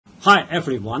Hi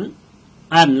everyone,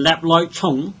 I'm Lap-Loi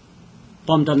Chung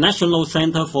from the National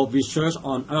Center for Research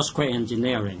on Earthquake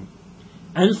Engineering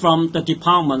and from the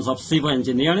Departments of Civil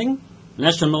Engineering,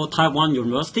 National Taiwan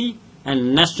University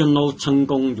and National Cheng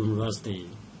Kung University.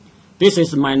 This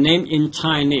is my name in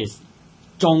Chinese,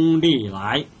 Zhong Li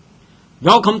Lai.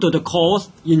 Welcome to the course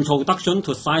Introduction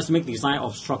to Seismic Design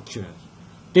of Structure.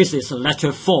 This is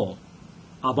Lecture 4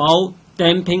 about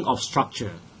damping of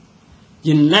structure.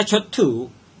 In Lecture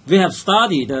 2, we have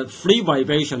studied the free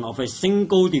vibration of a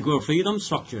single degree of freedom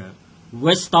structure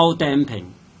without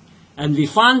damping. And we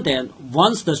found that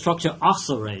once the structure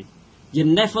oscillates, it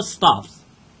never stops.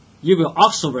 It will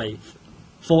oscillate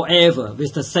forever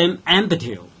with the same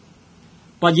amplitude.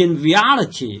 But in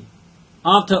reality,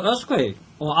 after earthquake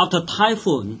or after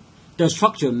typhoon, the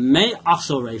structure may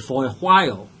oscillate for a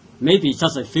while, maybe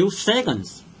just a few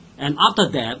seconds, and after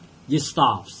that, it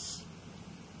stops.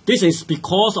 This is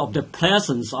because of the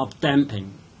presence of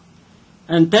damping.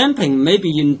 And damping may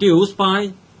be induced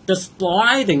by the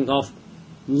sliding of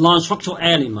non-structural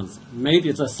elements,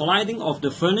 maybe the sliding of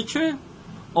the furniture,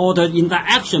 or the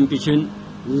interaction between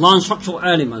non-structural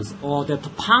elements, or the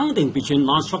pounding between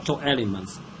non-structural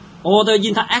elements, or the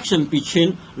interaction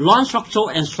between non-structural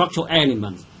and structural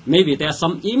elements. Maybe there's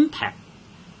some impact,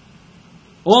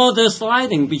 or the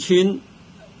sliding between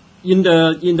in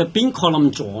the beam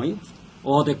column joint,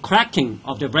 or the cracking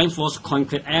of the reinforced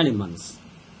concrete elements.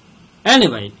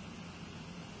 Anyway,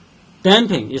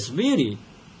 damping is really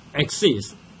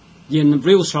exists in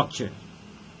real structure.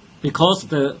 Because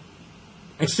the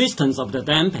existence of the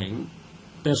damping,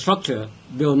 the structure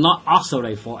will not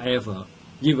oscillate forever.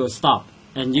 It will stop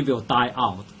and it will die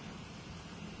out.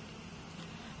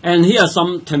 And here's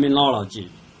some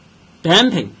terminology.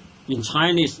 Damping, in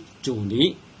Chinese, 阻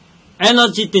尼,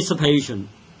 energy dissipation.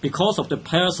 Because of the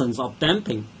presence of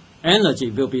damping,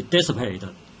 energy will be dissipated.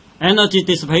 Energy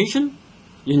dissipation,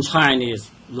 in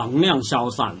Chinese, 能量消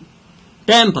散.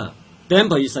 Damper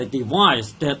is a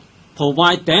device that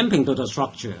provides damping to the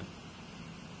structure.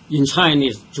 In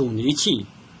Chinese, 阻尼器.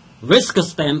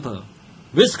 Viscous damper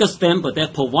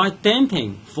that provides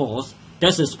damping force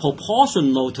that is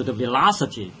proportional to the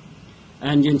velocity.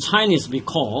 And in Chinese, we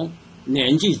call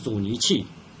粘剂阻尼器.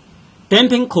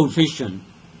 Damping coefficient.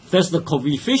 That's the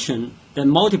coefficient that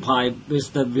multiplied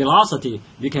with the velocity,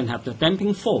 we can have the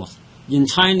damping force. In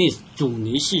Chinese, 阻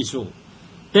尼系数.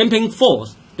 Damping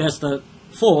force, that's the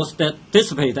force that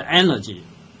dissipates the energy.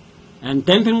 And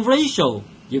damping ratio,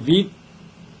 if we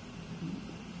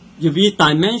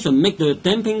dimension, make the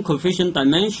damping coefficient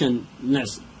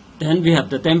dimensionless, then we have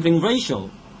the damping ratio.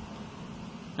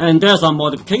 And there's a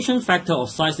modification factor of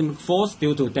seismic force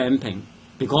due to damping.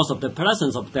 Because of the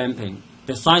presence of damping,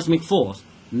 the seismic force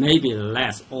may be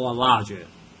less or larger.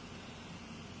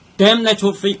 Damp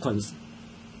natural frequency.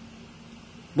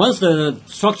 Once the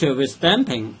structure is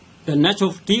damping, the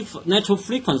natural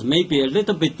frequency may be a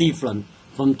little bit different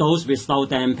from those without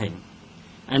damping.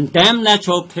 And damp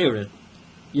natural period,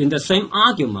 in the same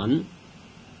argument,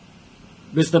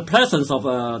 with the presence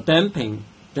of damping,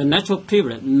 the natural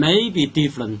period may be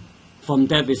different from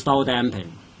that without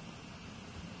damping.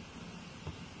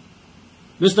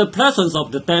 With the presence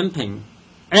of the damping,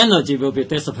 energy will be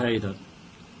dissipated,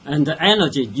 and the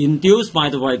energy induced by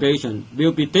the vibration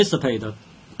will be dissipated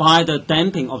by the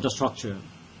damping of the structure.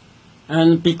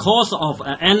 And because of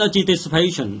energy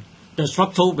dissipation, the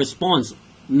structural response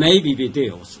may be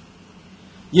reduced.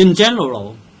 In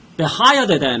general, the higher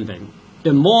the damping,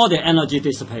 the more the energy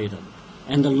dissipated,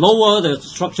 and the lower the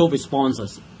structural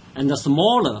responses, and the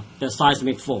smaller the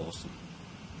seismic force.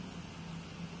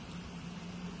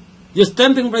 This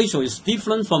damping ratio is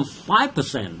different from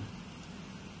 5%.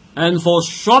 And for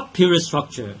short period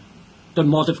structure, the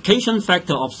modification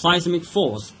factor of seismic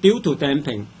force due to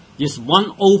damping is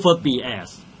 1 over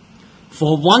BS.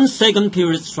 For 1 second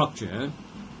period structure,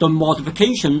 the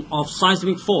modification of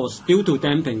seismic force due to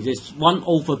damping is 1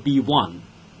 over B1.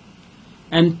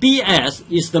 And BS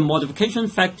is the modification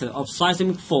factor of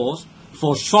seismic force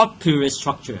for short period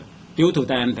structure due to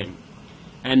damping.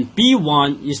 And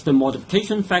B1 is the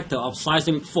modification factor of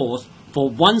seismic force for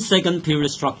 1 second period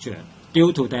structure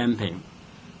due to damping.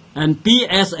 And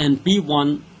BS and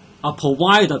B1 are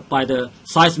provided by the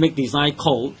Seismic Design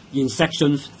Code in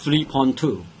section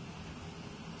 3.2.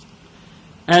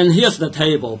 And here's the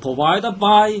table provided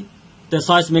by the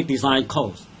Seismic Design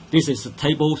Code. This is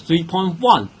table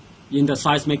 3.1 in the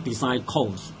Seismic Design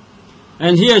Code.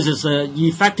 And here is the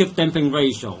effective damping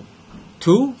ratio,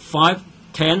 2, 5,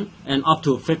 10, and up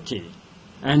to 50.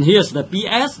 And here's the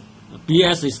BS.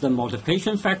 BS is the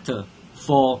modification factor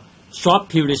for short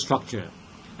period structure.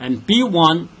 and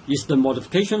B1 is the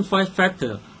modification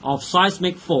factor of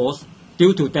seismic force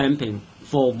due to damping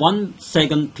for 1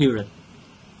 second period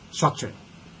structure.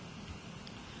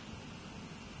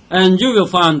 And you will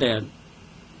find that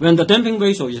when the damping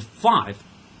ratio is 5,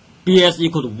 BS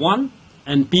equal to 1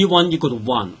 and B1 equal to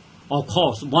 1. Of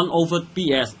course, 1 over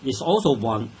BS is also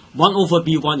 1. 1 over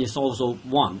B1 is also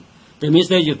 1. That means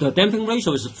that if the damping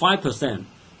ratio is 5%,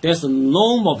 there's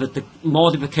no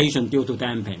modification due to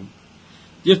damping.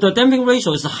 If the damping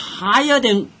ratio is higher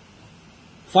than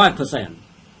 5%,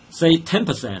 say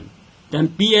 10%, then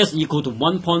BS equal to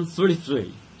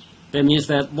 1.33. That means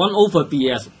that 1 over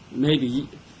BS may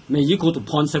equal to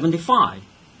 0.75.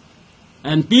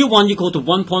 And B1 equal to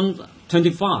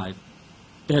 1.25.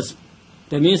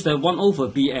 That means that 1 over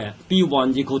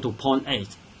B1 equal to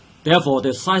 0.8. Therefore,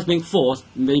 the seismic force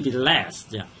may be less.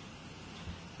 Yeah.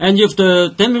 And if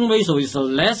the damping ratio is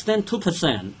less than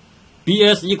 2%,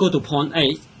 BS equal to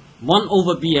 0.8, 1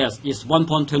 over BS is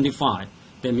 1.25.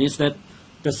 That means that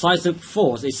the seismic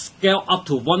force is scaled up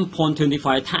to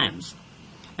 1.25 times.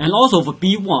 And also for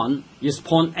B1 is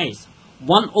 0.8.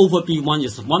 1 over B1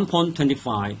 is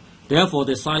 1.25. Therefore,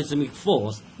 the seismic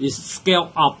force is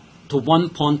scaled up to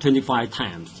 1.25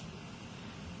 times.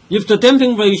 If the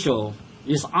damping ratio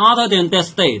is other than that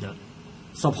stated,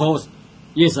 suppose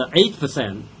is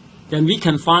 8%, then we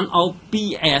can find out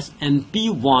BS and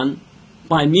B1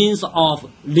 by means of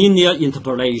linear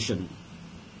interpolation.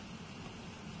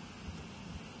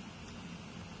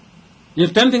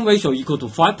 If damping ratio equal to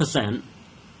 5%,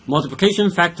 multiplication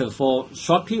factor for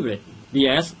short period,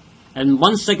 BS, and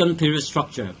 1 second period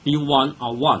structure, B1,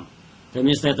 are 1. That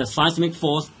means that the seismic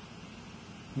force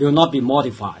will not be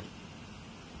modified.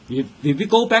 If we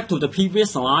go back to the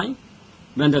previous slide,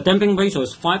 when the damping ratio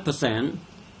is 5%,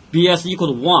 BS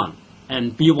equal to 1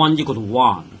 and B1 equal to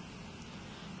 1.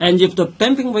 And if the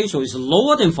damping ratio is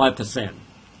lower than 5%,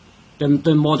 then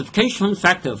the modification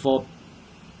factor for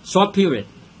short period,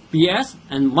 BS,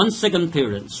 and 1 second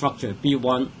period structure,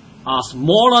 B1, are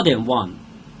smaller than 1.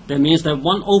 That means that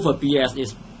 1 over BS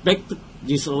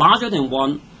is larger than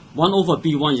 1, 1 over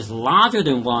B1 is larger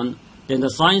than 1, then the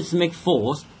seismic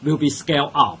force will be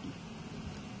scaled up.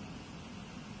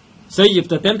 Say if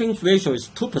the damping ratio is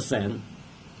 2%,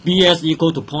 BS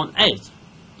equal to 0.8.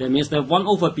 That means that 1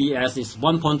 over BS is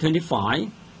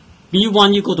 1.25,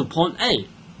 B1 equal to 0.8,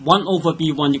 1 over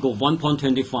B1 equal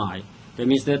 1.25. That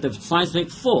means that the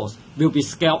seismic force will be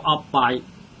scaled up by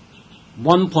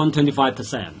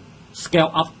 1.25%,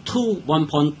 scaled up to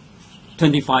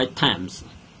 1.25 times.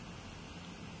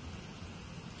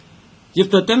 If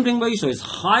the damping ratio is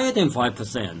higher than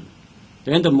 5%,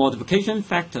 then the multiplication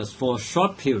factors for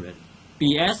short period,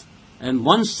 BS, and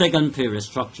 1 second period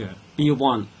structure,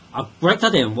 B1, are greater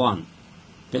than 1.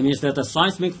 That means that the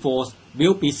seismic force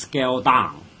will be scaled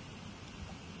down.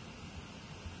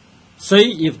 Say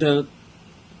if the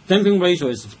damping ratio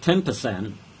is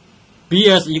 10%,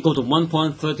 BS equal to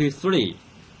 1.33.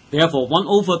 Therefore, 1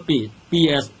 over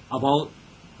BS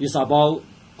is about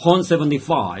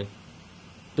 0.75.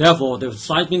 Therefore, the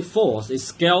seismic force is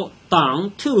scaled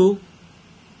down to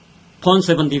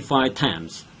 0.75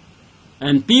 times.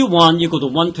 And B1 equal to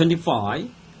 125,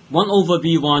 1 over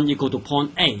B1 equal to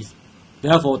 0.8.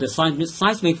 Therefore, the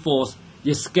seismic force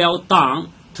is scaled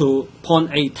down to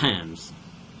 0.8 times.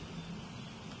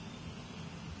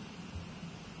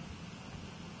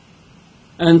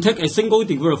 And take a single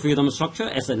degree of freedom structure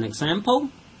as an example.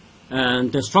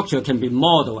 And the structure can be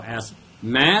modeled as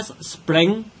mass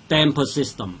spring damper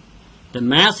system. The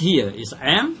mass here is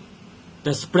M.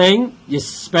 The spring is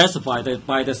specified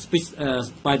by the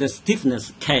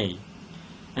stiffness K.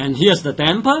 And here's the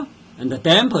damper, and the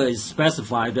damper is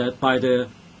specified by the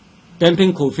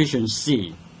damping coefficient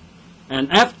C. And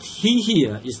Ft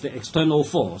here is the external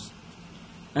force.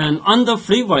 And under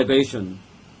free vibration,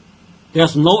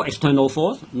 there's no external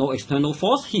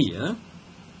force here.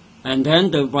 And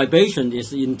then the vibration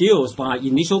is induced by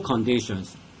initial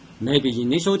conditions, maybe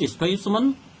initial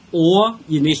displacement or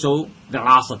initial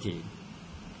velocity.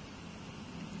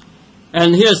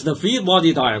 And here's the free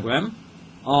body diagram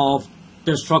of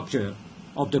the structure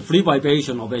of the free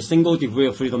vibration of a single degree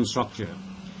of freedom structure.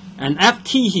 And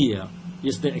Ft here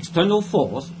is the external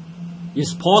force,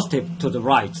 is positive to the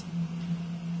right.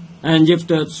 And if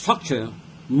the structure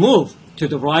moves to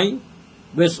the right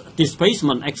with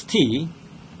displacement xt,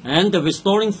 and the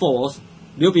restoring force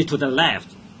will be to the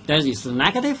left, that is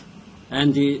negative,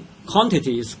 and the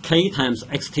quantity is k times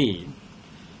xt.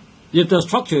 If the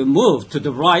structure moves to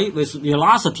the right with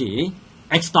velocity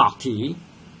x dot t,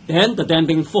 then the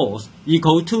damping force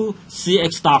equal to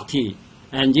cx dot t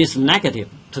and is negative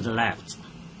to the left.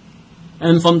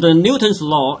 And from the Newton's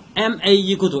law, ma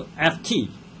equal to Ft.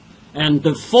 And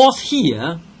the force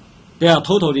here, there are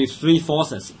totally three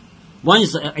forces. One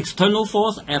is the external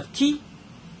force, Ft.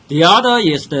 The other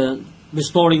is the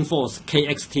restoring force,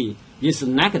 Kxt. It's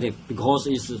negative because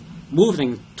it's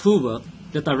moving toward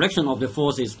the direction of the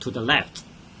force is to the left.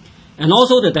 And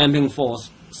also the damping force,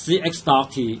 Cx star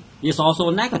T, is also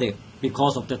negative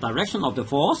because of the direction of the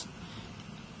force.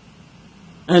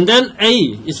 And then A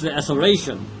is the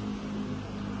acceleration.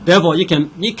 Therefore, it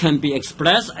can be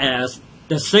expressed as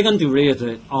the second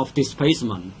derivative of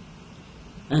displacement.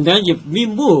 And then if we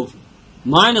move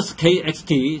minus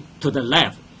Kxt to the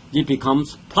left, it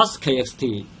becomes plus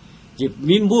Kxt. If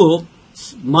we move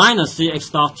minus Cx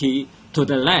star T to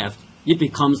the left, it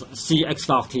becomes Cx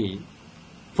star T.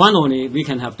 Finally, we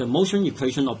can have the motion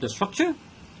equation of the structure.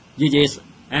 It is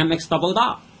mx double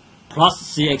dot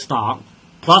plus Cx star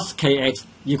plus Kx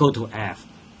equal to F.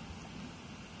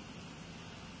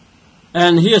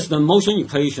 And here's the motion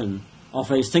equation of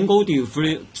a single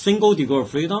degree of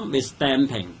freedom with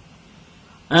damping.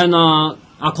 And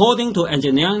according to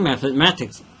engineering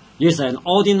mathematics, it's an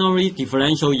ordinary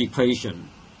differential equation.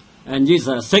 And it's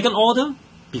a second order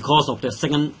because of the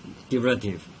second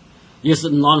derivative. It's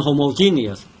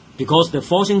non-homogeneous because the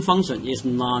forcing function is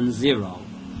non-zero.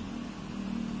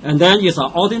 And then it's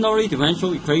an ordinary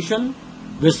differential equation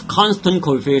with constant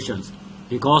coefficients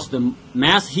because the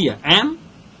mass here, m,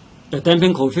 the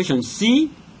damping coefficient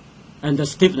c, and the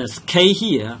stiffness k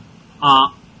here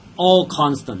are all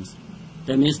constants.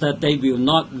 That means that they will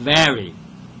not vary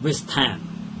with time.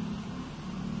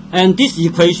 And this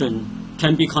equation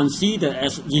can be considered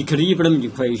as equilibrium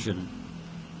equation.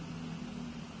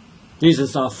 This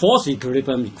is a force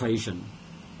equilibrium equation.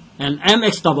 And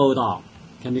mx double dot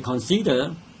can be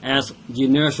considered as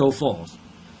inertial force.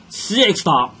 Cx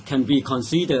dot can be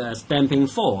considered as damping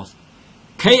force.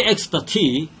 Kx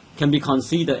t can be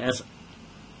considered as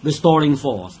restoring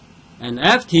force. And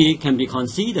Ft can be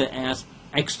considered as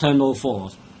external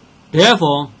force.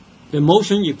 Therefore, the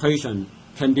motion equation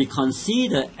can be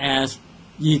considered as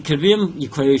equilibrium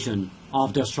equation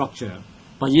of the structure,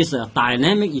 but it's a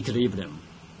dynamic equilibrium.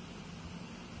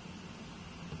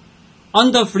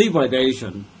 Under free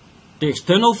vibration, the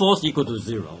external force equal to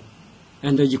 0,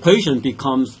 and the equation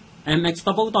becomes mx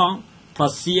double dot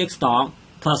plus cx dot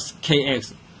plus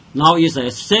kx. Now it's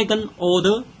a second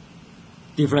order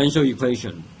differential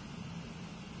equation.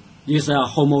 It's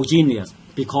homogeneous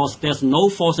because there's no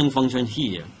forcing function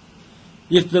here.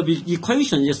 If the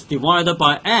equation is divided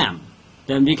by m,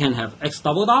 then we can have x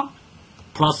double dot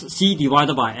plus c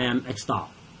divided by m x dot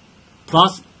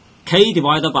plus k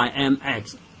divided by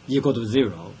mx equal to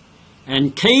 0.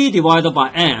 And k divided by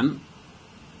m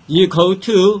equal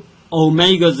to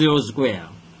omega 0 square.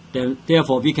 Then,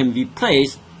 therefore, we can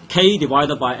replace k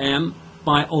divided by m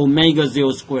by omega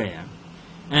 0 square.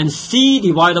 And c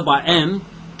divided by m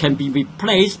can be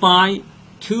replaced by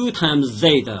 2 times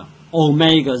zeta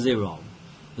omega 0.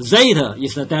 Zeta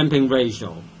is the damping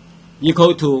ratio,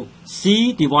 equal to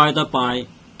c divided by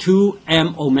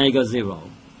 2m omega 0.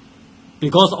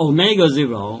 Because omega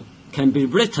 0 can be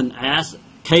written as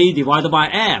k divided by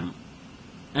m.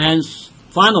 And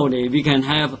finally, we can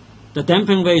have the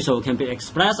damping ratio can be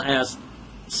expressed as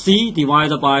c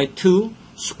divided by 2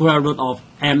 square root of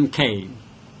mk.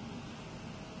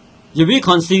 If we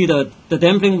consider the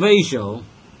damping ratio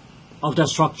of the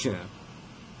structure,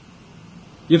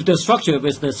 if the structure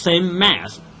with the same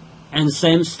mass and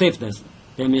same stiffness,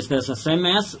 that means there's the same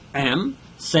mass m,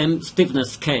 same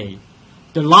stiffness k.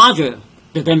 The larger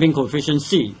the damping coefficient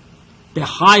c, the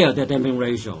higher the damping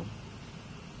ratio.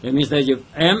 That means that if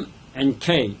m and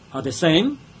k are the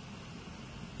same,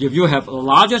 if you have a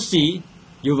larger c,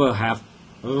 you will have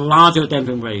larger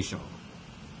damping ratio.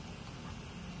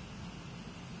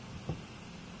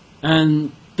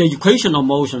 And the equation of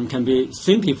motion can be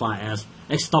simplified as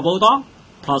x double dot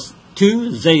plus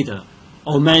 2 zeta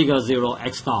omega 0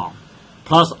 x dot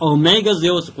plus omega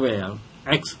 0 square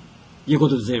x equal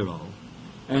to 0.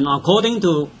 And according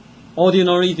to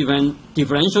ordinary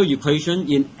differential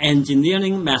equation in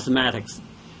engineering mathematics,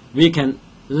 we can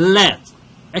let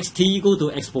xt equal to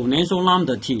exponential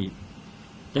lambda t.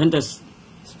 Then the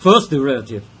first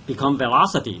derivative become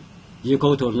velocity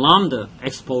equal to lambda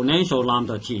exponential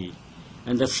lambda t.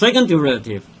 And the second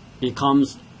derivative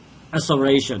becomes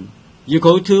acceleration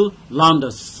equal to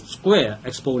lambda square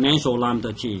exponential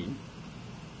lambda t.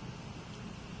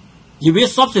 If we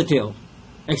substitute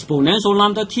exponential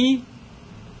lambda t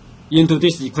into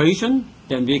this equation,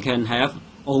 then we can have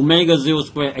omega 0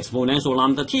 square exponential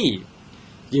lambda t.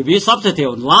 If we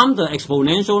substitute lambda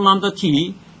exponential lambda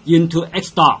t into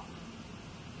x dot,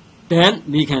 then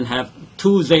we can have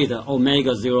 2 zeta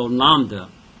omega 0 lambda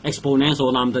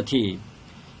exponential lambda t.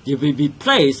 If we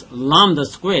replace lambda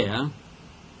square,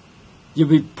 if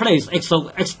we replace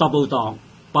x double dot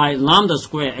by lambda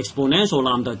square exponential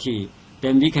lambda t,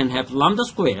 then we can have lambda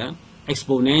square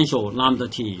exponential lambda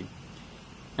t.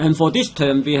 And for this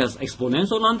term, we have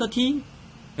exponential lambda t,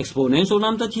 exponential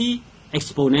lambda t,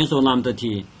 exponential lambda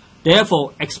t.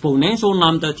 Therefore, exponential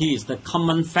lambda t is the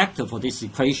common factor for this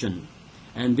equation.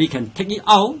 And we can take it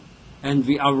out and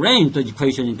rearrange the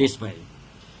equation in this way.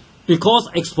 Because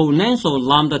exponential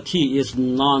lambda t is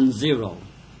non-zero,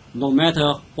 no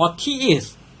matter what t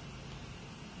is.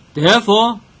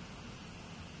 Therefore,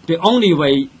 the only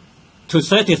way to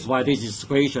satisfy this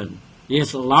equation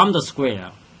is lambda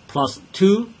square plus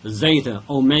 2 zeta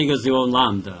omega 0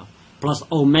 lambda plus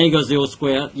omega 0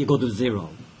 square equal to 0.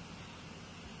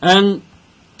 And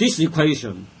this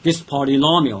equation, this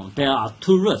polynomial, there are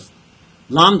 2 roots.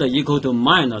 Lambda equal to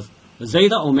minus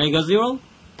zeta omega 0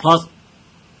 plus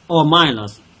or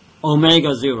minus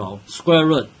omega 0 square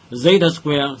root zeta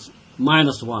square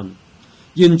minus 1.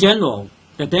 In general,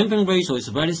 the damping ratio is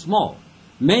very small,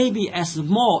 maybe as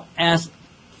small as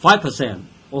 5%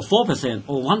 or 4%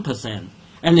 or 1%.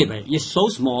 Anyway, it's so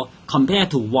small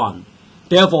compared to 1.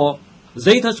 Therefore,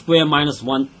 zeta square minus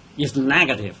 1 is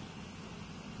negative.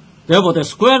 Therefore, the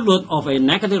square root of a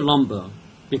negative number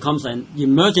becomes an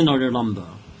imaginary number.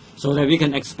 So that we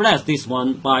can express this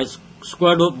one by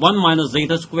square root 1 minus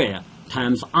zeta square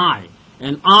times I.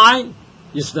 And I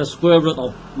is the square root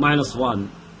of minus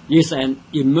 1. Is an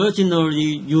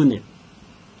imaginary unit.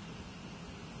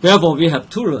 Therefore, we have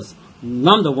 2 roots.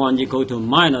 Number 1 equal to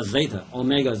minus zeta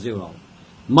omega 0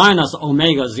 minus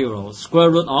omega 0 square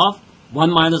root of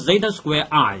 1 minus zeta square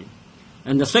I.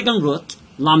 And the second root,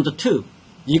 lambda 2,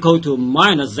 equal to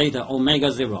minus zeta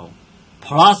omega 0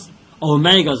 plus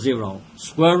omega 0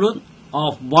 square root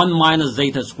of 1 minus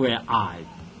zeta square I.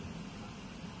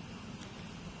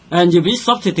 And if we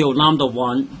substitute lambda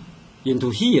 1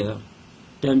 into here,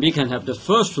 then we can have the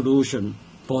first solution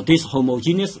for this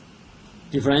homogeneous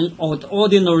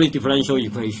ordinary differential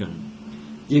equation.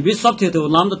 If we substitute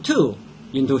lambda 2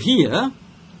 into here,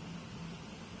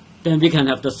 then we can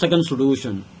have the second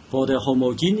solution for the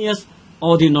homogeneous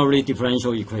ordinary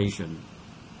differential equation.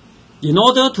 In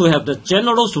order to have the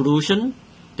general solution,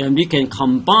 then we can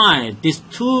combine these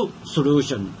 2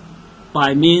 solutions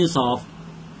by means of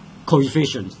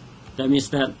coefficients. That means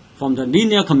that from the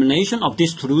linear combination of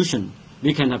this solution,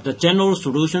 we can have the general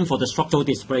solution for the structural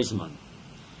displacement.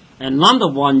 And lambda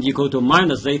 1 equal to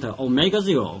minus zeta omega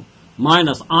 0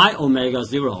 minus I omega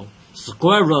 0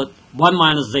 square root 1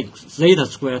 minus zeta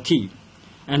square t.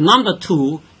 And lambda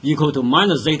 2 equal to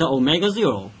minus zeta omega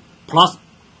 0 plus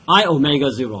I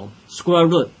omega 0 square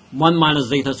root 1 minus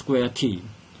zeta square t.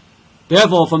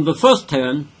 Therefore, from the first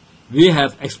term, we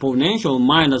have exponential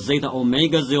minus zeta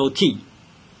omega 0 t.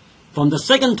 From the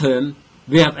second term,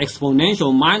 we have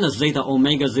exponential minus zeta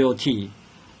omega 0 t.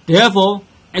 Therefore,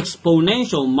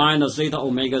 exponential minus zeta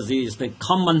omega z is the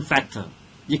common factor.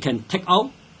 You can take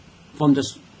out from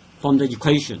the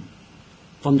equation,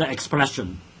 from the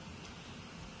expression.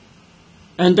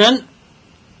 And then,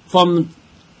 from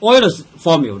Euler's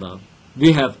formula,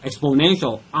 we have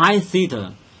exponential I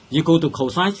theta equal to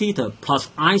cosine theta plus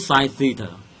I sine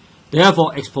theta.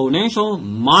 Therefore, exponential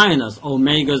minus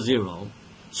omega 0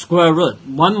 square root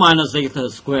 1 minus zeta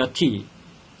square t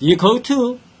equal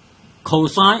to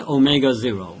cosine omega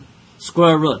 0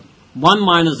 square root 1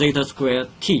 minus zeta square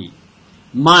t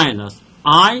minus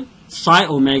I sine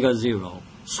omega 0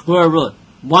 square root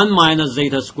 1 minus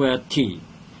zeta square t.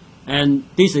 And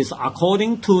this is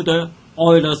according to the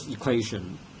Euler's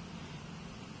equation.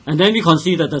 And then we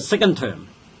consider the second term.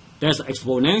 There's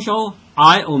exponential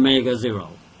I omega 0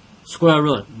 square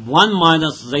root 1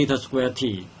 minus zeta square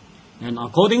t. And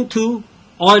according to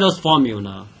Euler's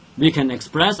formula, we can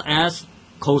express as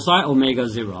cosine omega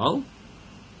 0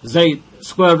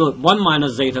 square root 1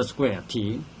 minus zeta square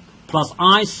t plus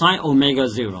I sine omega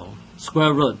 0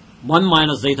 square root 1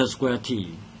 minus zeta square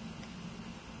t.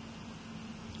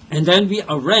 And then we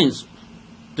arrange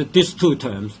these 2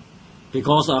 terms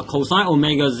because cosine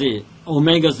omega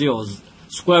 0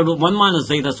 square root 1 minus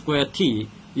zeta square t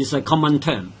is a common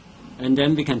term. And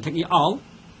then we can take it out.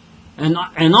 And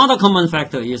another common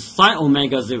factor is sine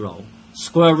omega 0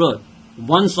 square root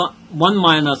 1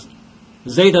 minus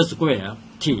zeta square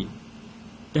t.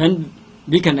 Then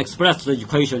we can express the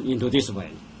equation into this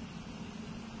way.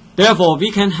 Therefore, we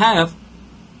assign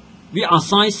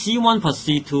C1 plus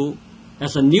C2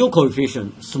 as a new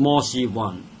coefficient, small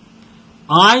c1.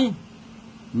 I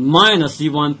minus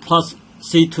C1 plus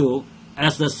C2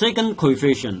 as the second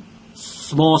coefficient,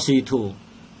 small c2.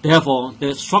 Therefore,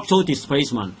 the structural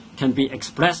displacement can be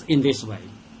expressed in this way.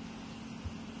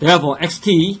 Therefore,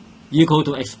 xt equal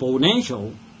to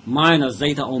exponential minus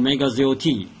zeta omega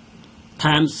 0t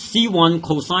times c1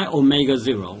 cosine omega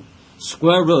 0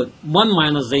 square root 1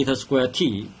 minus zeta square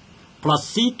t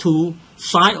plus c2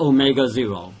 sine omega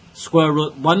 0 square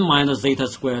root 1 minus zeta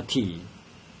square t.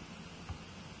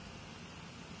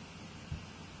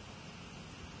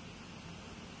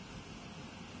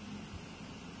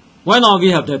 Right now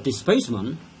we have the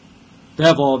displacement,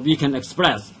 therefore we can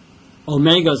express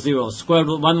omega 0 square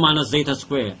root 1 minus zeta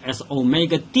square as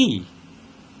omega d.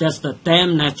 That's the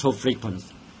damp natural frequency.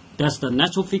 That's the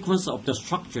natural frequency of the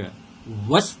structure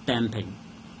with damping.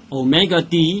 Omega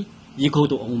d equal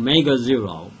to omega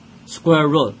 0 square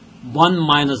root 1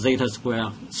 minus zeta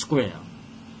square.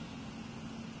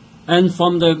 And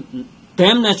from the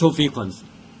damp natural frequency,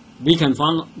 we can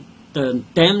find the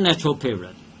damp natural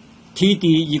period. Td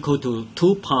equal to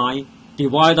 2 pi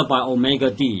divided by omega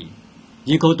d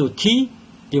equal to t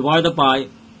divided by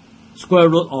square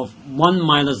root of 1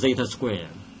 minus zeta square.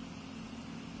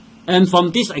 And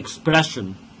from this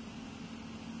expression,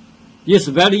 it's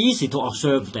very easy to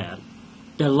observe that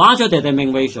the larger the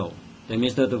damping ratio, that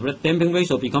means that the damping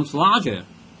ratio becomes larger,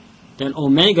 then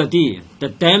omega d, the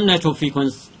damp natural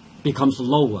frequency, becomes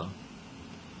lower.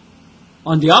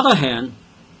 On the other hand,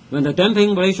 when the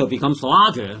damping ratio becomes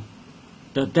larger,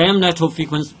 the damp natural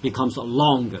frequency becomes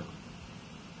longer.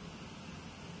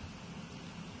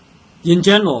 In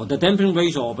general, the damping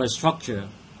ratio of a structure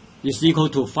is equal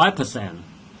to 5%.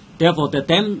 Therefore, the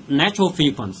damp natural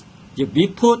frequency, if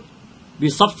we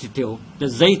substitute the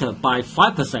zeta by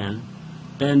 5%,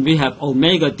 then we have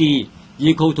omega d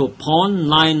equal to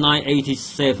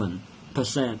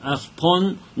 0.9987%, as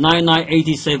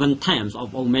 0.9987 times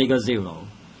of omega 0.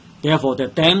 Therefore, the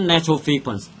damp natural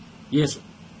frequency is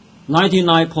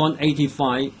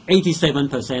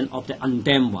 99.87% of the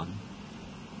undamped one.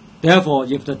 Therefore,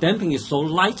 if the damping is so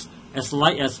light as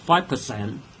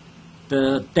 5%,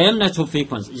 the damp natural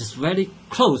frequency is very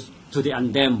close to the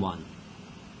undamped one.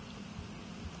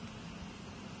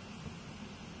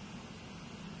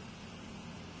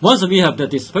 Once we have the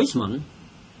displacement,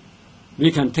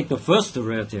 we can take the first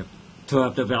derivative to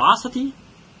have the velocity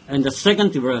and the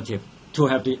second derivative to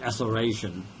have the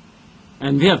acceleration.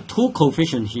 And we have two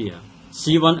coefficients here,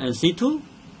 C1 and C2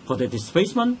 for the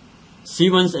displacement,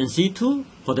 C1 and C2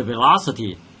 for the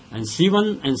velocity, and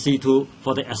C1 and C2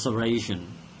 for the acceleration.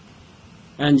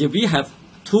 And if we have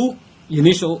two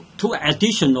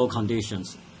additional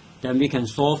conditions, then we can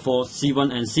solve for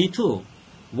C1 and C2.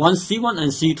 Once C1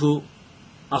 and C2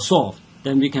 are solved,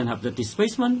 then we can have the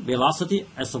displacement, velocity,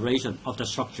 acceleration of the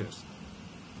structures.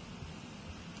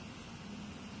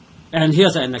 And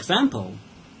here's an example.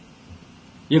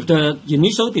 If the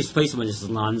initial displacement is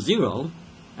non-zero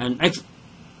and x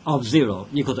of 0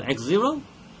 equal to x0,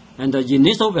 and the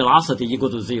initial velocity equal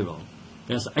to 0,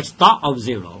 there's x dot of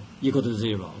 0 equal to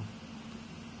 0.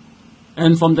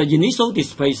 And from the initial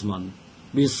displacement,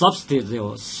 we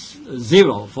substitute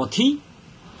 0 for t,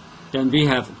 then we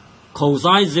have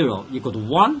cosine 0 equal to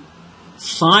 1,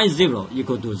 sine 0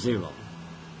 equal to 0.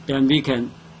 Then we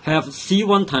can have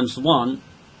c1 times 1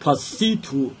 plus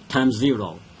c2 times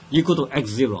 0 equal to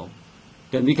x0.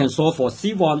 Then we can solve for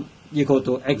c1 equal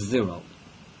to x0.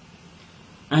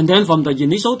 And then from the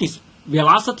initial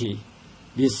velocity,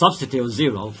 we substitute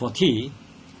 0 for t.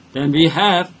 Then we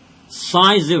have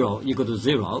sine 0 equal to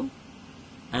 0,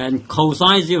 and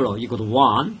cosine 0 equal to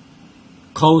 1,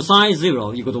 cosine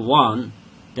 0 equal to 1.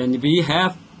 Then we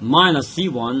have minus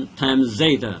c1 times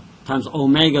zeta times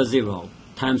omega 0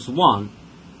 times 1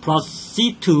 plus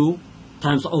c2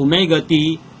 times omega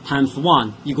d times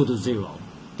 1 equal to 0.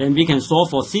 Then we can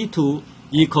solve for c2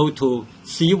 equal to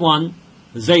c1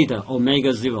 zeta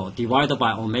omega 0 divided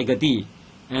by omega d.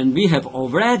 And we have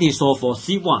already solved for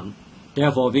c1.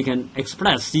 Therefore, we can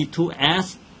express c2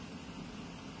 as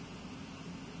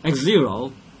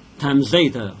x0 times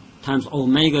zeta times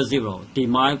omega 0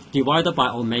 divided by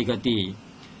omega d.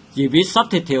 If we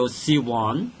substitute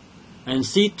c1 and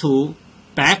c2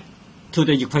 back to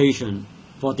the equation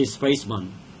for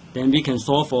displacement, then we can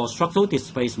solve for structural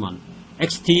displacement.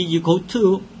 Xt equal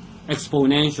to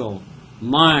exponential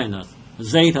minus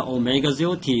zeta omega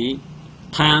 0 t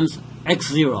times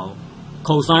x0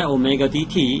 cosine omega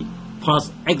dt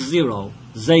plus x0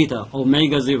 zeta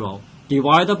omega 0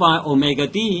 divided by omega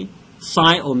d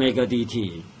sine omega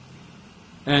dt.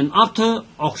 And after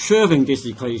observing this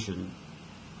equation,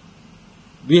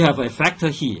 we have a factor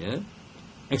here,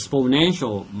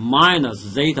 exponential minus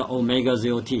zeta omega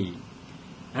 0t.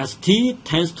 As t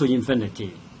tends to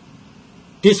infinity,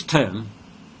 this term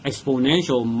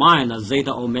exponential minus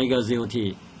zeta omega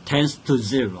 0t tends to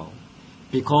 0.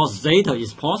 Because zeta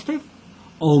is positive,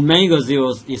 omega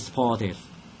 0 is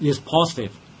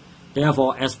positive.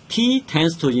 Therefore, as t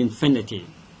tends to infinity,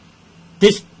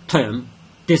 this term,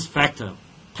 this factor,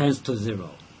 tends to 0.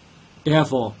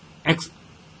 Therefore, x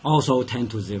also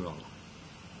tends to 0.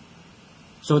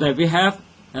 So that we have,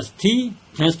 as t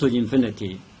tends to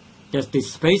infinity, the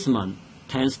displacement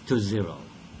tends to 0.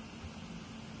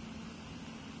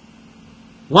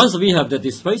 Once we have the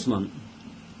displacement,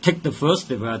 take the first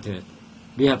derivative,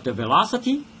 we have the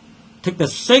velocity. Take the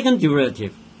second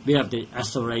derivative, we have the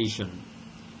acceleration.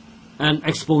 And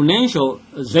exponential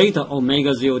zeta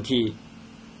omega 0t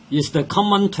is the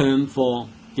common term for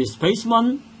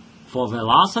displacement, for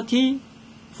velocity,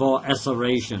 for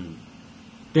acceleration.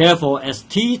 Therefore, as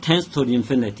t tends to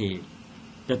infinity,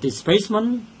 the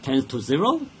displacement tends to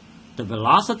 0, the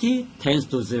velocity tends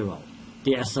to 0,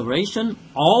 the acceleration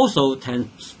also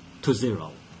tends to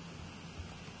 0.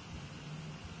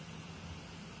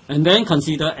 And then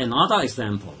consider another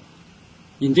example.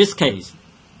 In this case,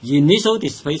 initial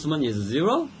displacement is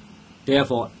 0,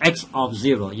 therefore x of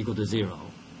 0 equal to 0.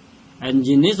 And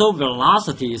initial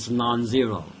velocity is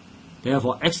non-zero,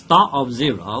 therefore x dot of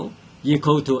 0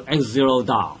 equal to x0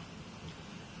 dot.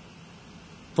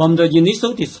 From the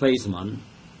initial displacement,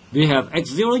 we have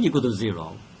x0 equal to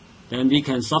 0. Then we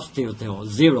can substitute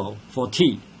 0 for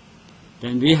t.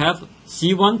 Then we have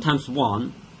c1 times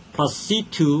 1 plus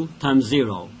c2 times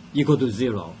 0 equal to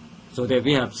 0. So that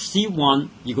we have c1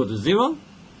 equal to 0.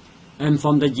 And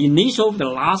from the initial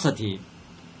velocity,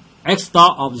 x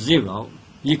dot of 0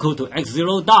 equal to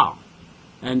x0 dot.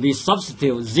 And we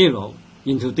substitute 0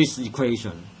 into this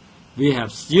equation. We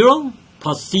have 0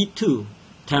 plus c2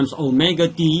 times omega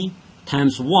d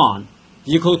times 1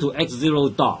 equal to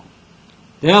x0 dot.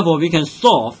 Therefore, we can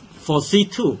solve for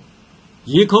c2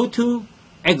 equal to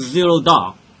x0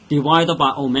 dot divided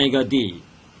by omega d.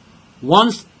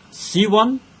 Once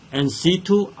c1 and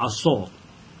c2 are solved,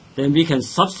 then we can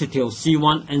substitute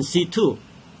c1 and c2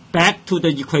 back to the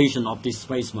equation of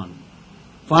displacement.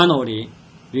 Finally,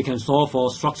 we can solve for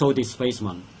structural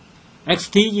displacement.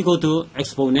 Xt equal to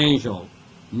exponential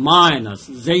minus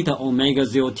zeta omega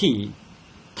 0t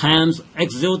times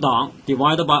x0 dot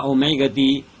divided by omega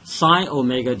d sine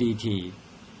omega dt.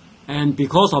 And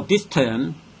because of this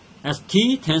term, as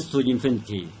t tends to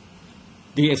infinity,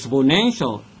 the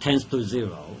exponential tends to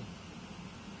 0.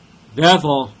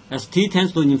 Therefore, as t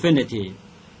tends to infinity,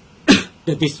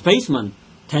 the displacement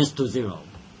tends to 0.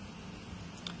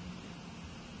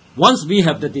 Once we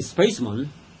have the displacement,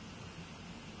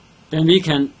 then we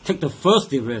can take the first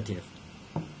derivative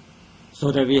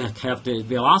so that we have the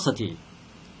velocity.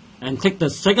 And take the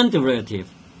second derivative,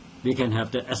 we can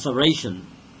have the acceleration.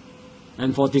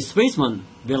 And for displacement,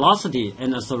 velocity,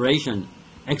 and acceleration,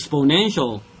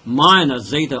 exponential minus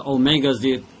zeta omega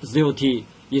 0t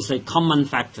is a common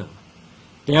factor.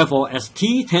 Therefore, as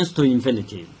t tends to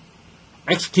infinity,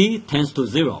 xt tends to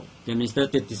 0. That means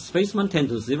that the displacement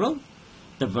tends to 0,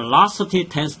 the velocity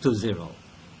tends to 0,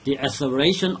 the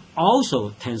acceleration also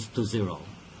tends to 0.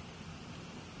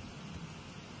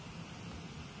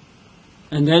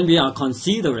 And then we are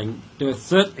considering the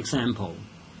third example.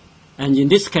 And in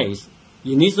this case,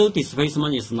 initial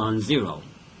displacement is non-zero.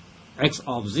 X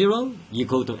of 0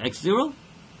 equal to x0.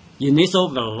 Initial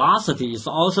velocity is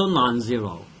also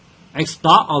non-zero. X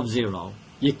dot of 0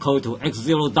 equal to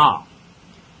x0 dot.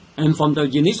 And from the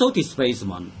initial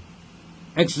displacement,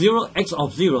 x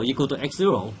of 0 equal to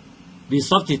x0, we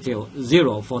substitute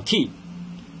 0 for t.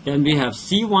 Then we have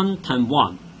c1 times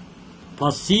 1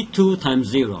 plus c2 times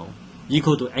 0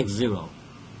 equal to x0.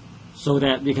 So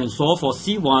that we can solve for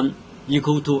c1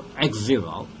 equal to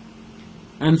x0.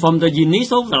 And from the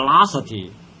initial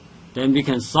velocity, then we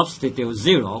can substitute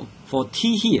 0 for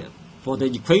t here, for the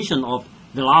equation of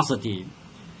velocity.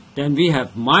 Then we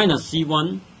have minus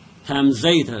c1 times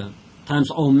zeta times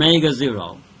omega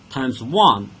 0 times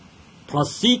 1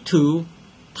 plus c2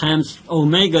 times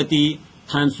omega d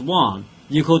times 1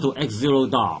 equal to x0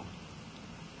 dot.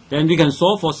 Then we can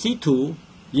solve for c2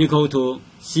 equal to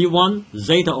c1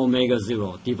 zeta omega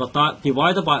 0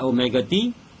 divided by omega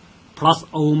d plus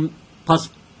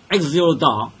x0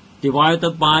 dot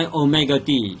divided by omega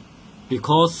d,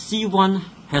 because c1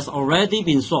 has already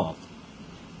been solved.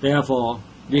 Therefore,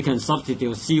 we can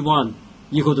substitute c1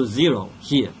 equal to 0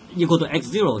 here, equal to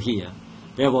x0 here.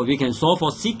 Therefore, we can solve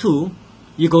for c2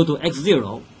 equal to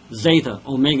x0 zeta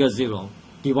omega 0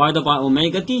 divided by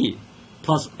omega d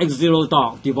plus x0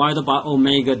 dot divided by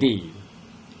omega d.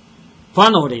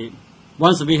 Finally,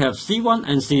 once we have c1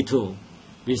 and c2,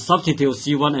 we substitute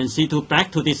c1 and c2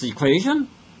 back to this equation,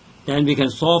 then we can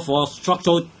solve for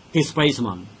structural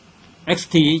displacement.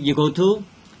 Xt equal to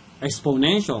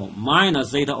exponential minus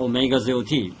zeta omega 0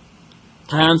 t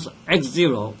times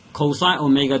x0 cosine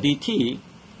omega dt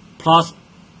plus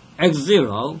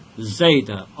x0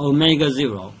 zeta omega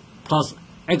 0 plus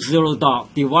x0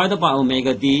 dot divided by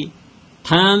omega d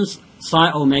times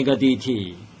sine omega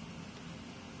dt.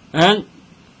 And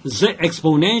z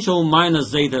exponential minus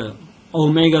zeta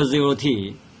omega 0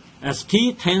 t as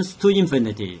t tends to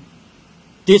infinity,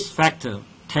 this factor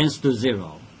tends to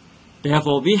 0.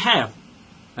 Therefore, we have,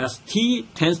 as t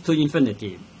tends to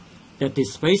infinity, the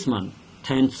displacement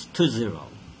tends to 0.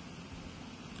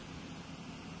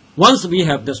 Once we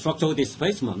have the structural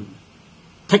displacement,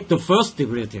 take the first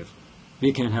derivative,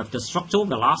 we can have the structural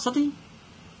velocity.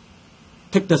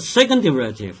 Take the second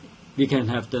derivative, we can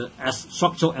have the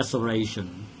structural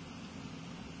acceleration.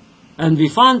 And we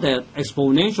find that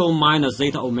exponential minus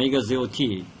zeta omega 0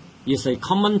 t is a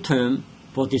common term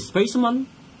for displacement,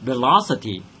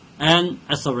 velocity, and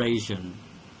acceleration.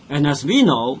 And as we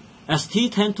know, as t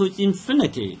tends to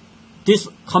infinity, this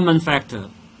common factor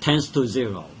tends to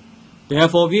 0.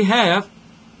 Therefore, we have,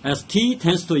 as t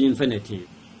tends to infinity,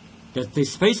 the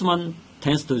displacement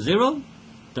tends to 0,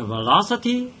 the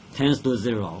velocity tends to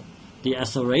 0, the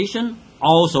acceleration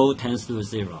also tends to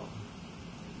 0.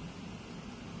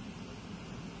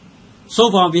 So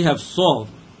far, we have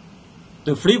solved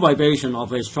the free vibration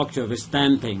of a structure with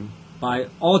damping by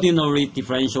ordinary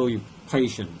differential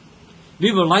equation.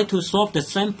 We would like to solve the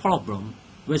same problem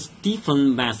with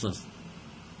different methods,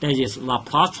 that is,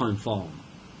 Laplace transform.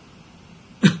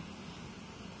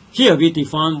 Here we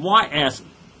define Ys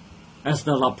as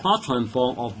the Laplace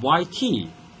transform of Yt.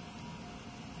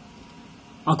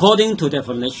 According to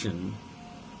definition,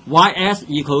 Ys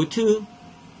equal to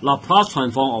Laplace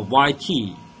transform of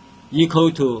Yt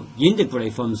equal to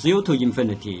integrate from 0 to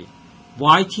infinity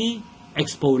Yt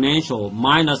exponential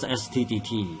minus st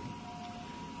dt.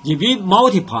 If we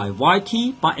multiply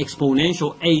Yt by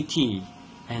exponential At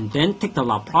and then take the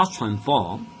Laplace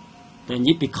transform, then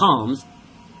it becomes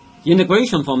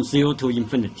integration from 0 to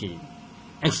infinity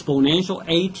exponential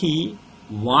At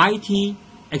Yt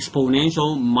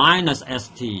exponential minus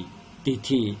st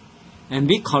dt. And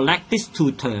we collect these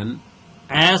two terms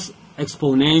as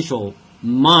exponential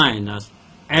minus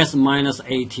s minus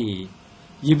at.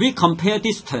 If we compare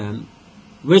this term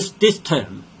with this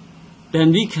term,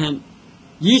 then we can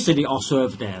easily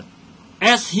observe that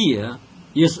s here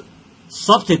is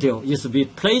substitute is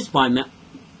replaced by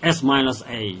s minus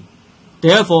a.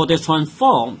 Therefore, the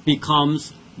transform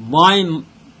becomes y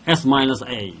s minus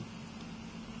a.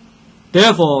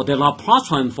 Therefore, the Laplace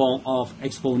transform of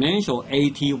exponential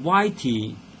at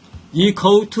yt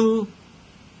equal to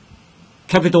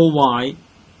capital Y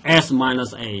s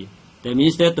minus a. That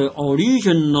means that the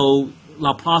original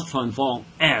Laplace transform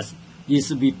s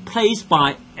is replaced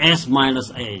by s minus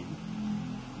a.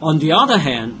 On the other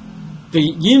hand,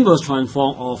 the inverse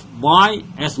transform of y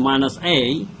s minus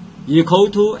a equal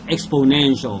to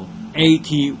exponential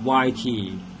at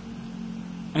yt.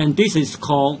 And this is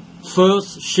called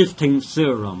first shifting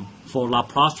theorem for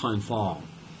Laplace transform.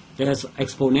 There's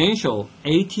exponential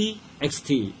at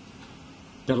xt.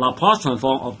 The Laplace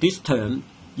transform of this term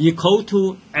equal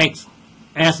to x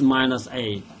s minus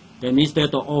a. That means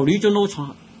that the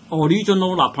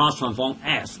original Laplace transform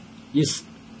s is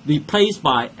replaced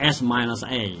by s minus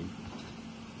a.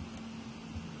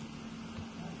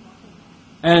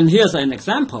 And here's an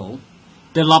example.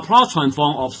 The Laplace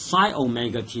transform of sine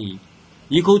omega t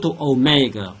equal to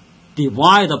omega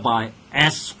divided by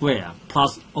s squared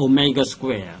plus omega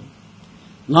squared.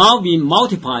 Now we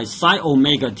multiply sine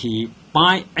omega t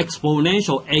by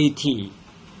exponential at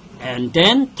and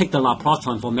then take the Laplace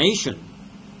transformation.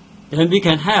 Then we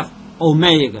can have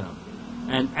omega,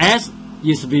 and s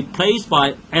is replaced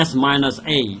by s minus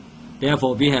a.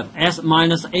 Therefore, we have s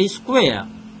minus a squared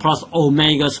plus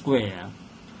omega squared.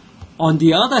 On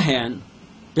the other hand,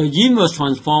 the inverse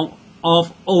transform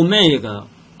of omega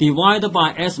divided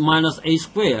by s minus a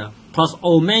squared plus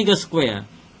omega squared,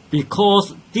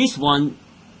 because this one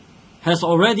has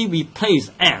already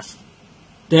replaced s.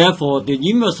 Therefore, the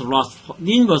inverse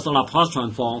Laplace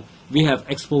transform, we have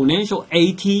exponential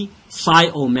at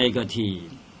sine omega t.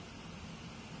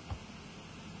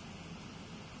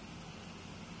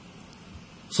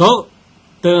 So,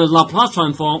 the Laplace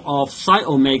transform of sine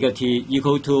omega t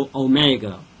equal to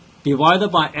omega divided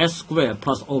by s squared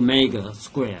plus omega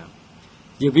squared.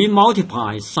 If we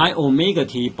multiply sine omega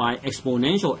t by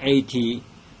exponential at,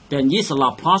 then its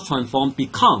Laplace transform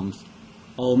becomes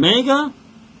omega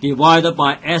divided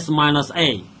by s minus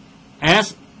a.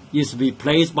 S is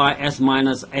replaced by s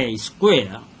minus a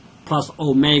squared plus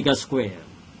omega squared.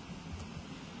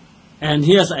 And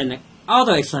here's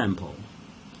another example.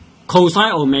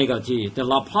 Cosine omega t, the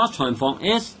Laplace transform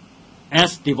is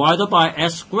s divided by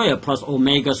s squared plus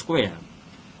omega squared.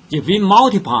 If we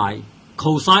multiply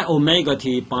cosine omega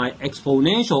t by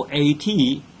exponential at,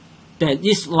 then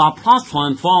its Laplace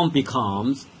transform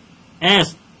becomes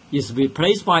s is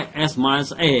replaced by s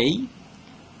minus a,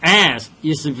 s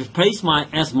is replaced by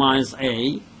s minus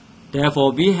a,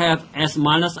 therefore we have s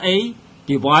minus a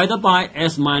divided by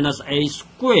s minus a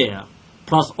squared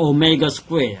plus omega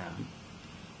squared.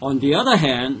 On the other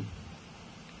hand,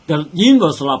 the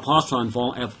inverse Laplace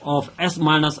transform of s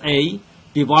minus a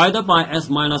divided by s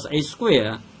minus a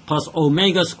squared plus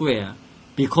omega squared,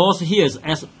 because here is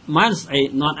s minus a,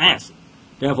 not s.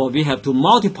 Therefore, we have to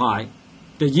multiply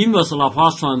the inverse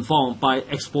Laplace transform by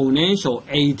exponential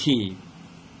at.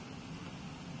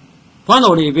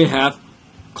 Finally, we have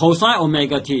cosine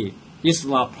omega t. Its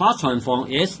Laplace transform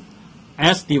is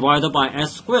s divided by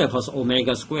s squared plus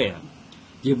omega squared.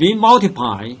 If we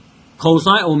multiply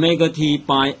cosine omega t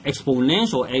by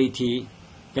exponential at,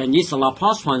 then its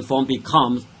Laplace transform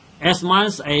becomes s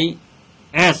minus a,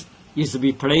 s is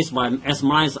replaced by s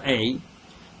minus a,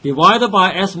 divided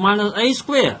by s minus a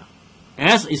squared.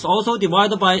 S is also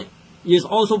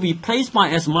replaced by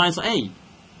s minus a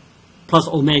plus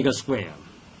omega squared.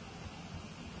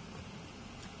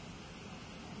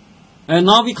 And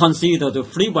now we consider the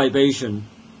free vibration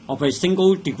of a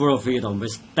single degree of freedom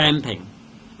with damping.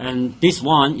 And this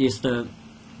one is the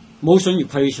motion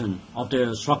equation of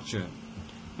the structure.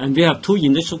 And we have two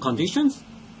initial conditions.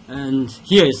 And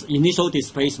here is initial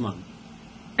displacement.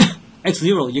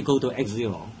 x0 equal to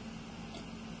x0.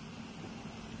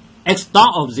 X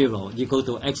dot of 0 equal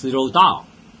to x0 dot.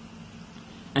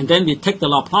 And then we take the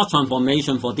Laplace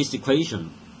transformation for this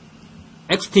equation.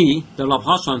 xt, the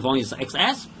Laplace transform is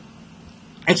xs.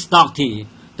 X dot t,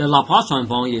 the Laplace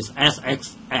transform is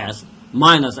sxs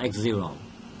minus x0.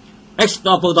 X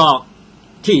double dot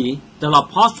t, the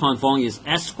Laplace transform is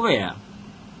s squared,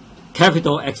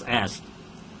 capital XS,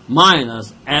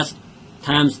 minus s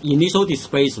times initial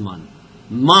displacement,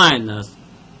 minus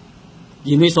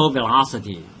initial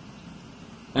velocity.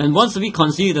 And once we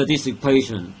consider this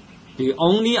equation, the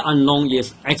only unknown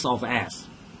is x of s.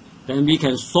 Then we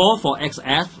can solve for x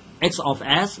of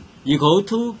s equal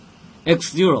to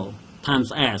x0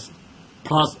 times s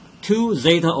plus 2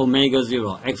 zeta omega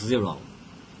 0 x0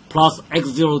 plus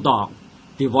x0 dot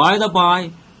divided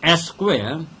by s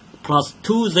squared plus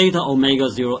 2 zeta omega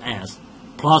 0 s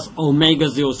plus omega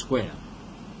 0 squared.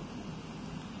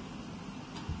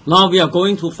 Now we are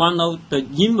going to find out the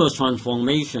inverse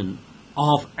transformation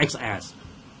of xs.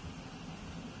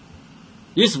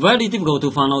 It's very difficult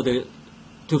to find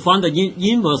the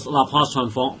inverse Laplace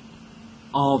transform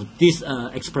of this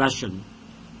expression.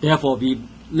 Therefore, we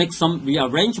make some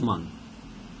rearrangement.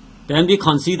 Then we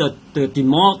consider the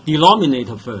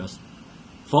denominator first.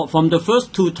 From the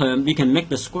first two terms, we can make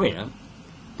the square.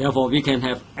 Therefore, we can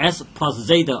have s plus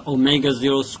zeta omega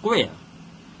 0 square.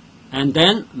 And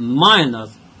then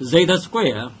minus zeta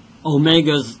square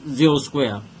omega 0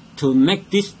 square to make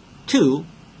these two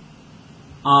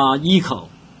equal.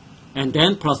 And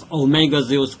then plus omega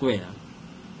 0 square.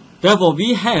 Therefore,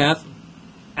 we have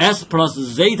s plus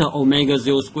zeta omega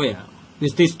 0 square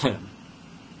with this term.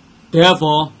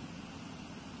 Therefore,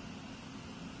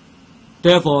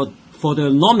 for the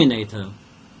denominator,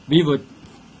 we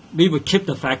would keep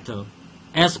the factor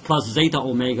s plus zeta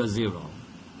omega 0.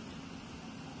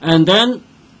 And then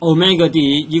omega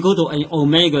d equal to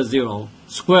omega 0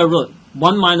 square root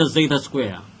 1 minus zeta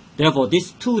square. Therefore,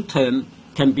 these two terms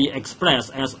can be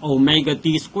expressed as omega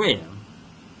d square.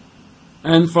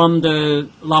 And from the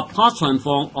Laplace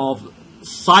transform of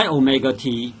psi omega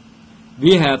t,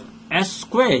 we have s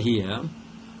squared here,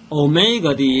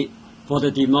 omega d for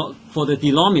the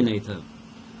denominator.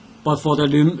 But for the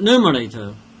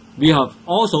numerator, we have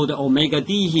also the omega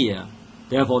d here.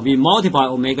 Therefore, we multiply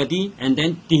omega d and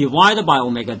then divide by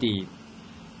omega d.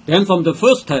 Then from the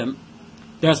first term,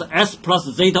 there's s plus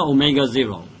zeta omega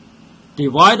 0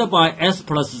 divided by s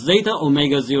plus zeta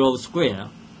omega 0 square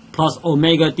plus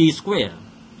omega d square.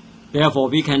 Therefore,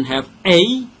 we can have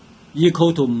a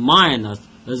equal to minus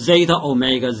zeta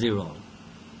omega 0.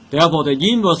 Therefore, the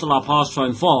inverse Laplace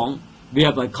transform, we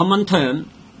have a common term,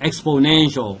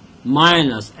 exponential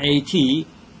minus at,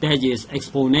 that is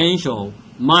exponential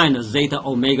minus zeta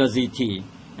omega zt.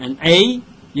 And a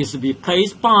is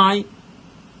replaced by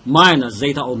minus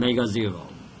zeta omega 0.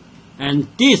 And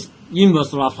this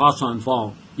inverse Laplace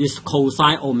transform is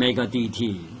cosine omega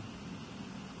dt.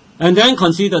 And then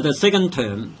consider the second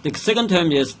term. The second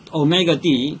term is omega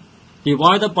d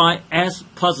divided by S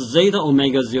plus zeta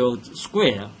omega 0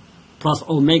 square plus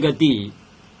omega d.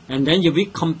 And then if we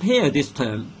compare this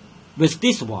term with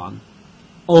this one,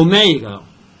 omega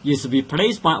is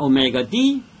replaced by omega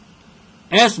d,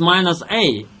 S minus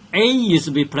A is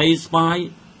replaced by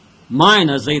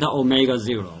minus zeta omega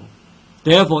 0.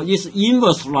 Therefore, its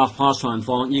inverse Laplace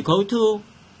transform equal to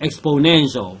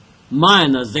exponential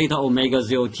minus zeta omega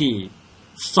 0 t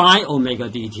sine omega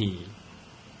dt.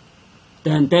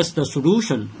 Then that's the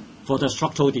solution for the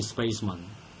structural displacement.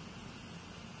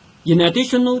 In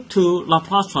addition to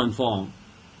Laplace transform,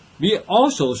 we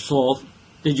also solve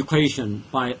the equation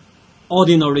by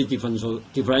ordinary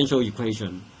differential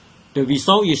equation. The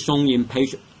result is shown in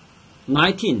page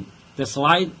 19, the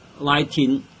slide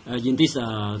 19 in this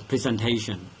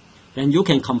presentation. Then you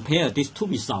can compare these two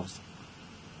results.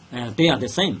 They are the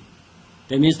same.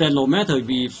 That means that no matter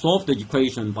we solve the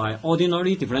equation by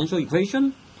ordinary differential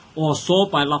equation or solve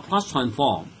by Laplace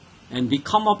transform, and we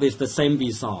come up with the same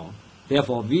result.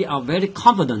 Therefore, we are very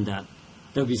confident that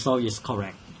the result is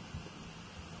correct.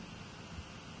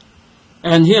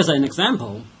 And here's an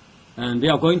example. And we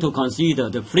are going to consider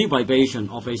the free vibration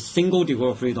of a single degree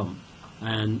of freedom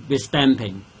and with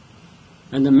damping.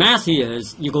 And the mass here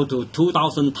is equal to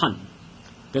 2,000 tons.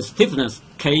 The stiffness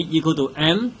K equal to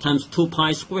m times 2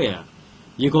 pi square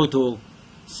equal to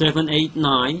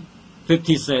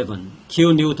 78957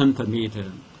 kilonewton per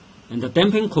meter. And the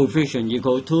damping coefficient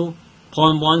equal to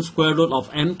 0.1 square root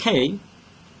of mk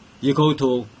equal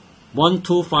to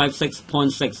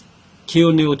 1256.6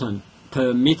 kilonewton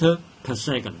per meter per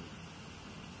second.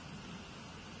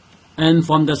 And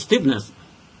from the stiffness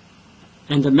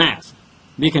and the mass,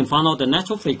 we can find out the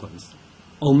natural frequency.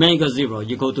 Omega 0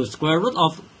 equal to square root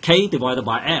of k divided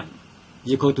by m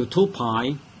equal to 2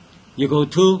 pi equal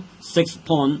to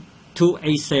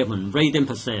 6.287 radian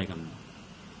per second.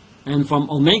 And from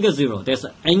omega 0, there's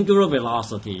an angular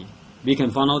velocity. We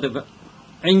can find out the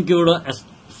angular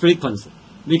frequency.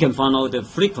 We can find out the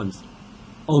frequency.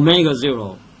 Omega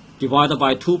 0 divided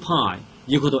by 2 pi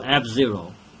equal to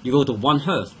f0 equal to 1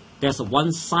 hertz. That's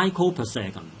 1 cycle per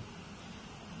second.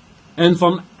 And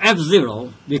from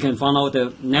f0, we can find out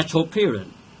the natural period.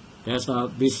 There's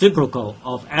a reciprocal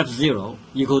of f0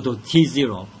 equal to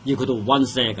t0 equal to 1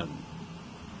 second.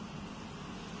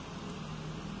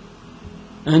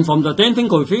 And from the damping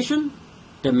coefficient,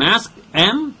 the mass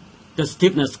m, the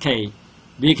stiffness k,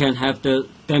 we can have the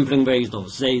damping ratio,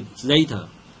 say zeta.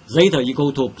 Zeta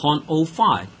equal to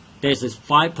 0.05. This is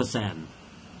 5%.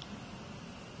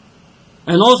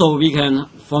 And also we can,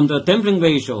 from the damping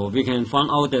ratio, we can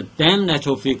find out the damp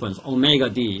natural frequency,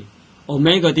 omega d.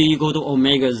 Omega d equal to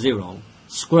omega 0,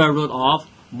 square root of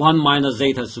 1 minus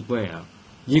zeta square,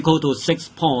 equal to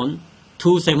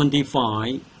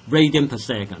 6.275 radian per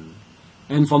second.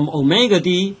 And from omega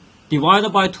d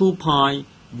divided by 2 pi,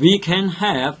 we can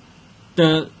have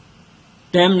the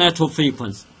damp natural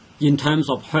frequency in terms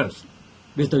of hertz,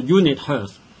 with the unit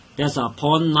hertz. That's a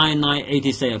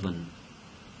 0.9987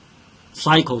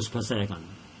 cycles per second.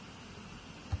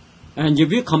 And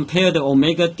if you compare the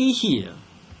omega d here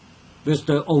with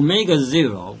the omega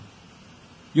 0,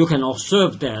 you can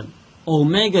observe that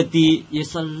omega d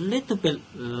is a little bit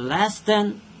less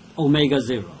than omega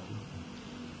 0.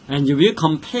 And if you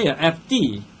compare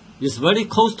fd, it's very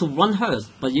close to 1 hertz,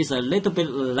 but it's a little bit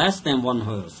less than 1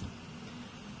 hertz.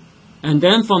 And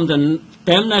then from the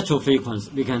damp natural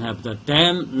frequency, we can have the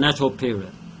damp natural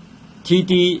period.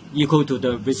 Td equal to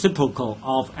the reciprocal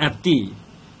of Fd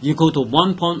equal to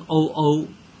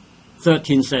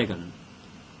 1.0013 seconds.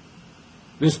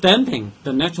 With damping,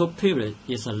 the natural period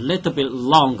is a little bit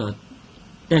longer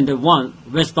than the one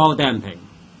without damping.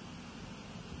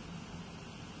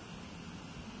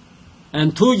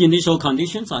 And two initial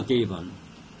conditions are given.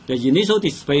 The initial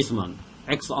displacement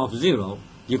x of 0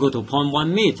 equal to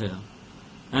 0.1 meter,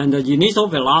 and the initial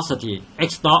velocity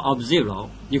x dot of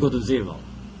 0 equal to 0.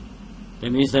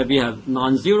 That means that we have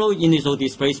non-zero initial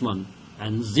displacement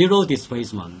and zero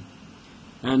displacement.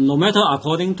 And no matter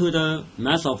according to the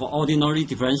method of ordinary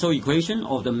differential equation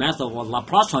or the method of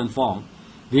Laplace transform,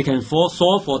 we can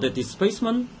solve for the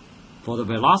displacement, for the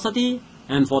velocity,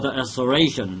 and for the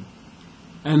acceleration.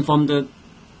 And from the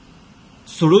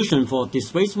solution for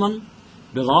displacement,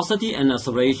 velocity, and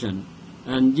acceleration,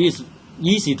 and it's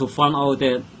easy to find out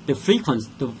that the frequency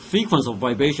of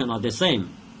vibration are the same.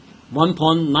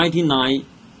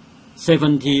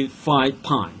 1.9975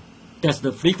 pi. That's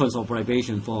the frequency of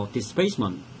vibration for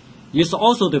displacement. It's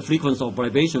also the frequency of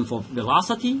vibration for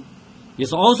velocity.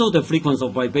 It's also the frequency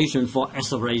of vibration for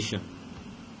acceleration.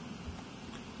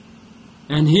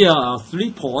 And here are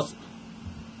 3 parts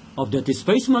of the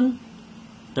displacement,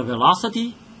 the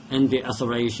velocity, and the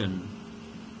acceleration.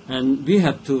 And we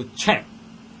have to check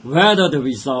whether the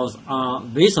results are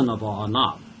reasonable or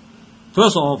not.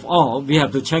 First of all, we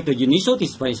have to check the initial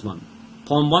displacement.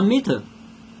 0.1 meter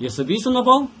is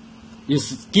reasonable.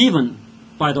 It's given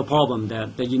by the problem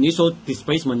that the initial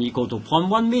displacement equal to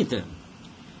 0.1 meter.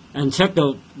 And check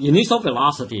the initial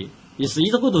velocity is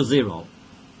equal to 0.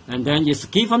 And then it's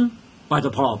given by the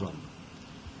problem.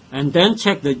 And then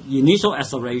check the initial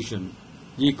acceleration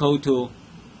equal to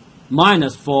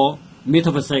minus 4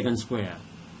 meter per second square.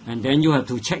 And then you have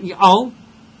to check it out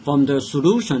from the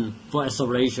solution for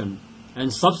acceleration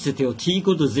and substitute t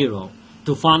equal to 0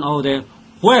 to find out that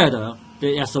whether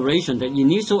the acceleration, the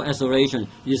initial acceleration,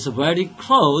 is very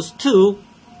close to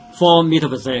 4 meter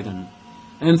per second.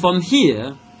 And from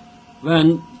here,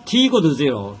 when t equal to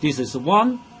 0, this is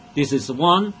 1, this is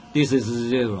 1, this is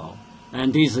 0.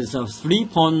 And this is a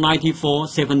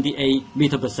 3.9478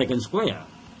 meter per second square.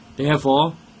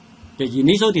 Therefore, the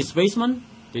initial displacement,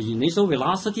 the initial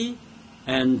velocity,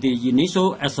 and the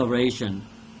initial acceleration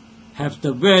have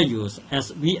the values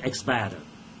as we expected.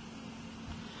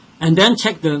 And then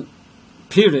check the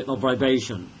period of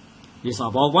vibration. It's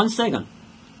about 1 second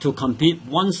to complete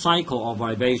one cycle of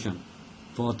vibration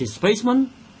for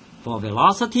displacement, for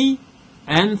velocity,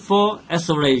 and for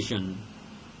acceleration.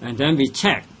 And then we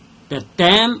check that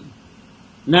damp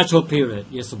natural period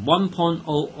is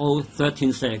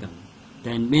 1.0013 seconds.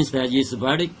 Then means that it's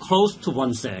very close to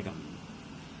 1 second.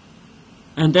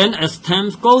 And then as time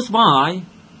goes by,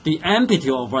 the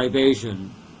amplitude of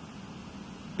vibration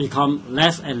become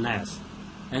less and less.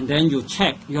 And then you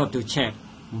have to check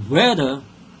whether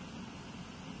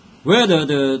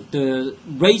the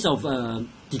rate of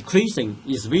decreasing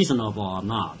is reasonable or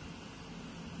not.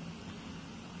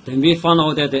 Then we found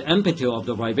out that the amplitude of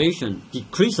the vibration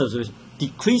decreases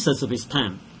with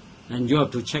time. And you have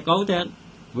to check out that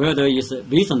whether it's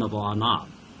reasonable or not,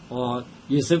 or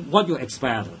is it what you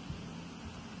expected.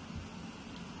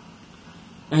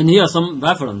 And here are some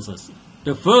references.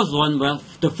 The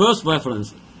first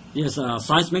reference is a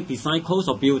seismic design codes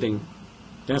of building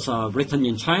that's written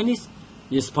in Chinese.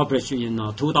 It's published in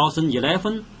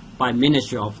 2011 by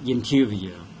Ministry of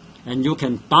Interior. And you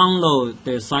can download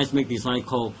the seismic design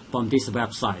code from this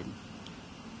website.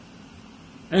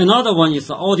 Another one is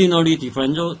the ordinary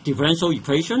differential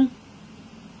equation.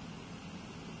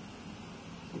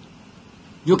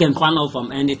 You can find out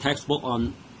from any textbook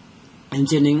on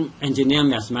engineering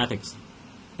mathematics.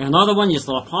 Another one is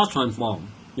the Lap-Loi transform.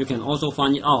 You can also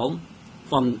find it out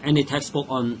from any textbook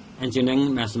on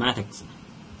engineering mathematics.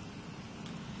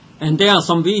 And there are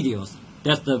some videos.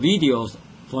 That's the videos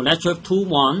for lecture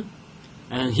 2.1,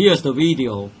 and here's the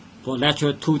video for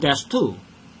lecture 2-2,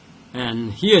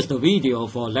 and here's the video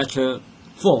for lecture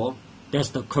 4. That's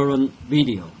the current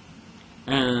video,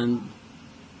 and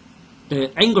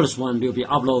the English one will be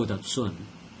uploaded soon,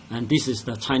 and this is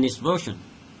the Chinese version.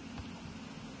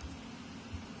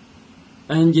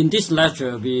 And in this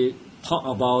lecture, we talk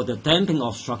about the damping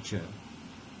of structure.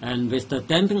 And with the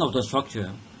damping of the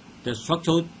structure, the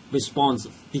structural response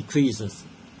decreases.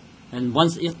 And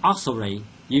once it accelerates,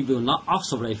 it will not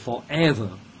accelerate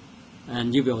forever,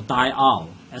 and it will die out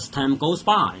as time goes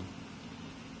by.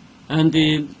 And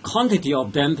the quantity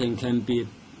of damping can be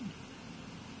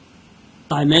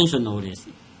dimensional.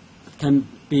 Can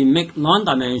be made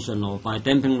non-dimensional by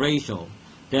damping ratio.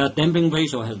 Their damping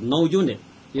ratio has no unit.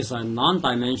 It's a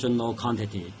non-dimensional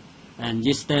quantity, and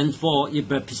it stands for, it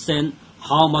represents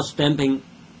how much damping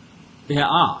there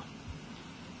are.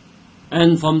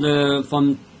 And from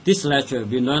this lecture,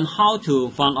 we learn how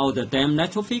to find out the damp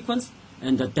natural frequency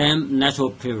and the damp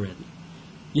natural period.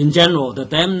 In general, the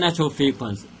damp natural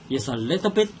frequency is a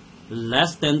little bit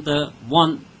less than the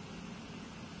one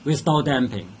without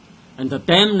damping, and the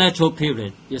damp natural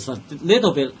period is a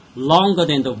little bit longer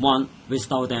than the one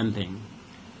without damping.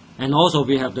 And also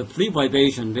we have the free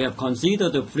vibration. We have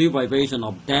considered the free vibration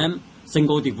of damp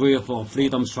single degree of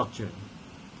freedom structure.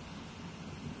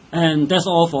 And that's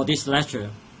all for this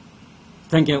lecture.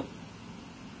 Thank you.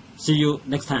 See you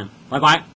next time. Bye-bye.